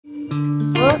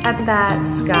Look at that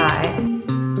sky.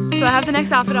 So I have the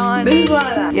next outfit on. This is one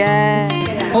of them.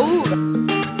 Yeah. Oh.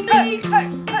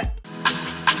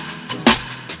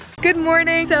 Good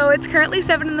morning. So it's currently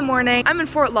 7 in the morning. I'm in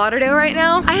Fort Lauderdale right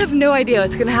now. I have no idea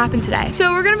what's gonna happen today.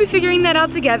 So we're gonna be figuring that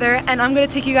out together, and I'm gonna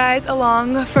take you guys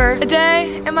along for a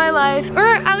day in my life,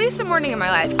 or at least a morning in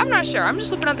my life. I'm not sure. I'm just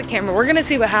looking at the camera. We're gonna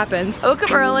see what happens. I woke up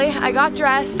early. I got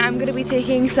dressed. I'm gonna be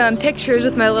taking some pictures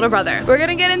with my little brother. We're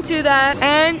gonna get into that,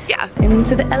 and yeah,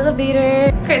 into the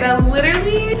elevator. Okay, that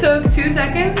literally took 2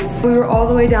 seconds. We were all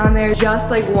the way down there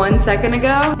just like 1 second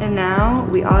ago, and now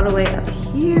we all the way up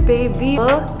here, baby.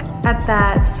 Look at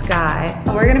that sky.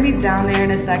 We're gonna be down there in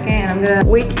a second, and I'm gonna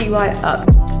wake Eli up.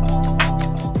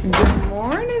 Good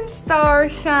morning,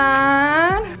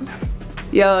 Starshine.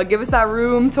 Yo, give us that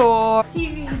room tour.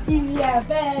 TV,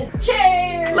 bed,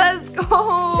 chair. Let's go.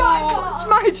 Tripod. It's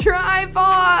my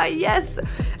tripod. Yes.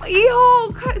 Yo,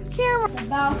 cut the camera. The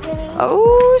balcony.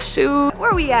 Oh shoot.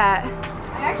 Where are we at?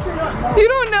 I actually don't know. You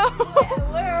don't know? Yeah,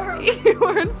 where are we?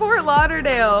 We're in Fort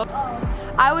Lauderdale. Oh.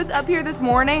 I was up here this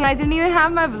morning. I didn't even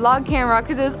have my vlog camera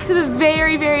because it was to the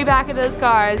very, very back of those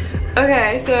cars.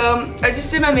 Okay, so I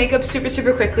just did my makeup super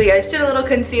quickly. I just did a little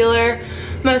concealer,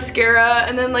 mascara,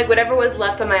 and then like whatever was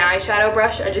left on my eyeshadow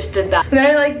brush, I just did that. And then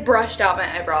I like brushed out my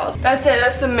eyebrows. That's it,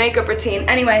 that's the makeup routine.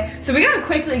 Anyway, so we gotta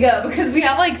quickly go because we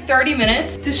have like 30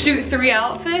 minutes to shoot 3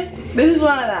 outfits. This is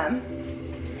one of them.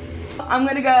 I'm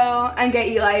gonna go and get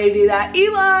Eli to do that.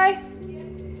 Eli,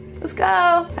 let's go.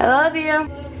 I love you.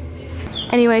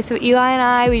 Anyway, so Eli and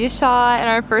I, we just shot in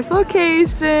our first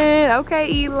location.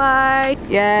 Okay, Eli.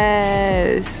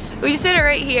 Yes. We just did it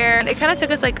right here. It kind of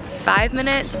took us like 5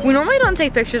 minutes. We normally don't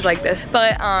take pictures like this,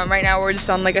 but right now we're just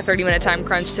on like a 30-minute time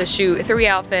crunch to shoot 3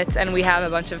 outfits, and we have a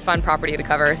bunch of fun property to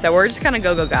cover. So we're just kind of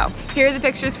go. Here are the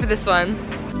pictures for this one.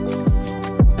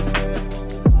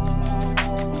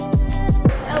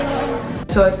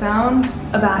 So I found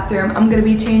a bathroom. I'm gonna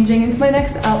be changing into my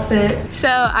next outfit.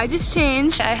 So I just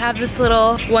changed. I have this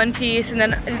little one piece, and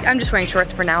then I'm just wearing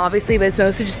shorts for now, obviously, but it's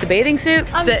mostly just a bathing suit.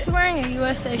 I'm just wearing a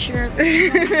USA shirt.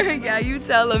 Yeah, you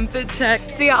tell them, fit check.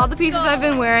 So yeah, all the pieces I've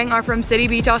been wearing are from City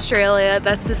Beach, Australia.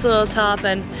 That's this little top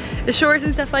and the shorts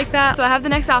and stuff like that. So I have the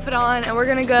next outfit on, and we're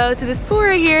gonna go to this pool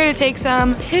right here to take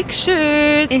some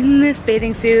pictures in this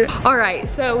bathing suit. All right,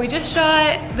 so we just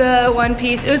shot the one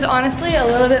piece. It was honestly a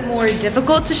little bit more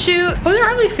difficult to shoot. I wasn't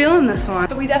really feeling this one,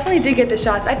 but we definitely did get the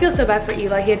shots. I feel so bad for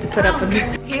Eli. He had to put up with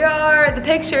it. Here are the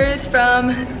pictures from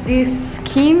this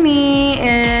bikini,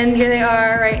 and here they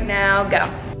are right now. Go.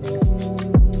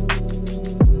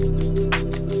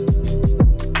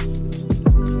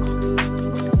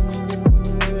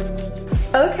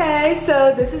 Okay,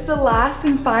 so this is the last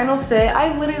and final fit.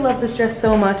 I literally love this dress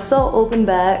so much. It's all open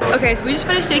back. Okay, so we just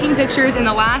finished taking pictures in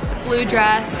the last blue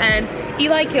dress, and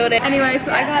Eli killed it. Anyway,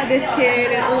 so I got this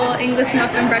kid a little English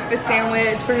muffin breakfast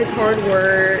sandwich for his hard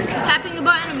work. Tapping a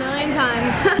button a million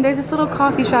times. There's this little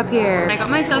coffee shop here. I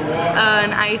got myself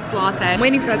an iced latte. I'm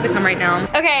waiting for that to come right now.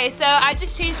 Okay, so I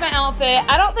just changed my outfit.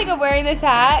 I don't think I'm wearing this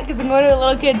hat because I'm going to a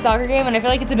little kid's soccer game, and I feel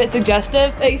like it's a bit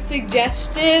suggestive. Like,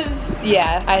 suggestive?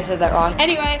 Yeah, I said that wrong.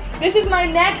 Anyway, this is my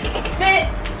next fit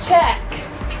check.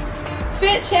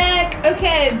 Fit check.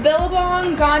 Okay,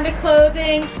 Billabong, Gonda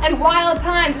Clothing, and Wild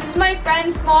Times. This is my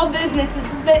friend's small business. This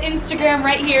is the Instagram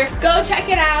right here. Go check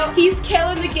it out. He's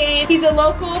killing the game. He's a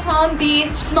local Palm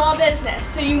Beach small business,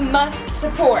 so you must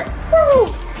support.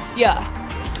 Woo! Yeah.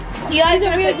 Eli's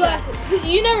a real glasses.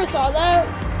 You never saw that?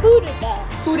 Who did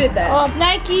that? Who did that?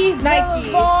 Nike,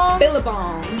 Billabong,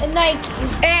 and Nike.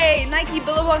 Hey, Nike,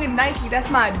 Billabong, and Nike.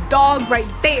 That's my dog right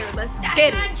there. Let's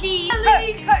get it.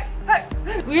 Hey, hey.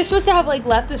 We were supposed to have like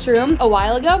left this room a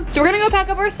while ago, so we're gonna go pack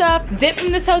up our stuff, dip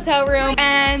from this hotel room,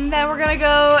 and then we're gonna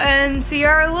go and see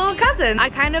our little cousin. I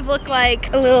kind of look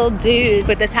like a little dude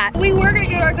with this hat. We were gonna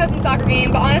go to our cousin's soccer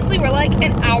game, but honestly we're like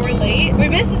an hour late. We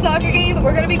missed the soccer game, but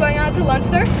we're gonna be going out to lunch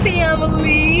with our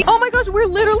family. Oh my gosh, we're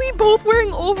literally both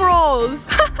wearing overalls.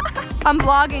 I'm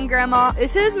vlogging, Grandma.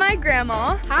 This is my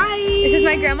grandma. Hi. This is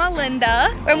my grandma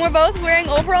Linda, and we're both wearing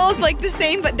overalls like the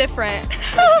same but different.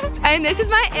 And this is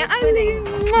my Aunt Eileen.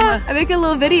 I make a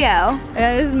little video.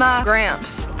 And this is my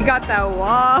Gramps. You got that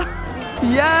wall.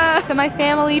 Yeah. So my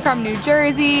family from New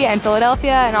Jersey and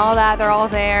Philadelphia and all that, they're all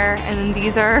there. And then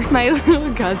these are my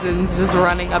little cousins just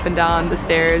running up and down the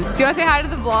stairs. Do you want to say hi to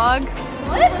the vlog?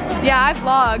 What? Yeah, I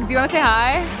vlog. Do you want to say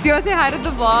hi? Do you want to say hi to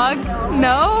the vlog?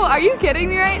 No? Are you kidding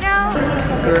me right now?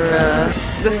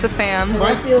 This is the fam.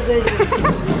 My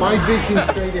vision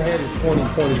straight ahead is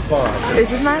 2025.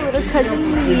 This is my little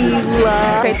cousin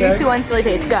Mila. Okay, 3, 2, 1, silly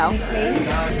face, go.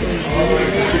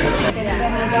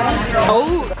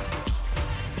 Oh.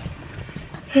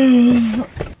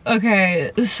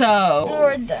 Okay, so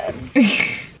We're done.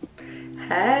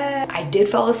 I did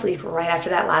fall asleep right after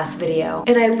that last video,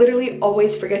 and I literally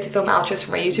always forget to film outros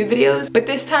for my YouTube videos, but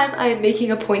this time I am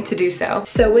making a point to do so.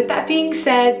 So with that being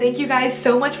said, thank you guys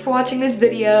so much for watching this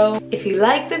video. If you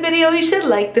liked the video, you should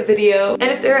like the video.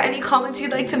 And if there are any comments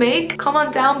you'd like to make,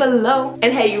 comment down below.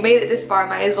 And hey, you made it this far,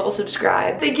 might as well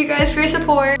subscribe. Thank you guys for your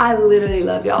support. I literally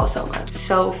love y'all so much.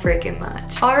 So freaking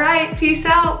much. All right, peace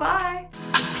out, bye.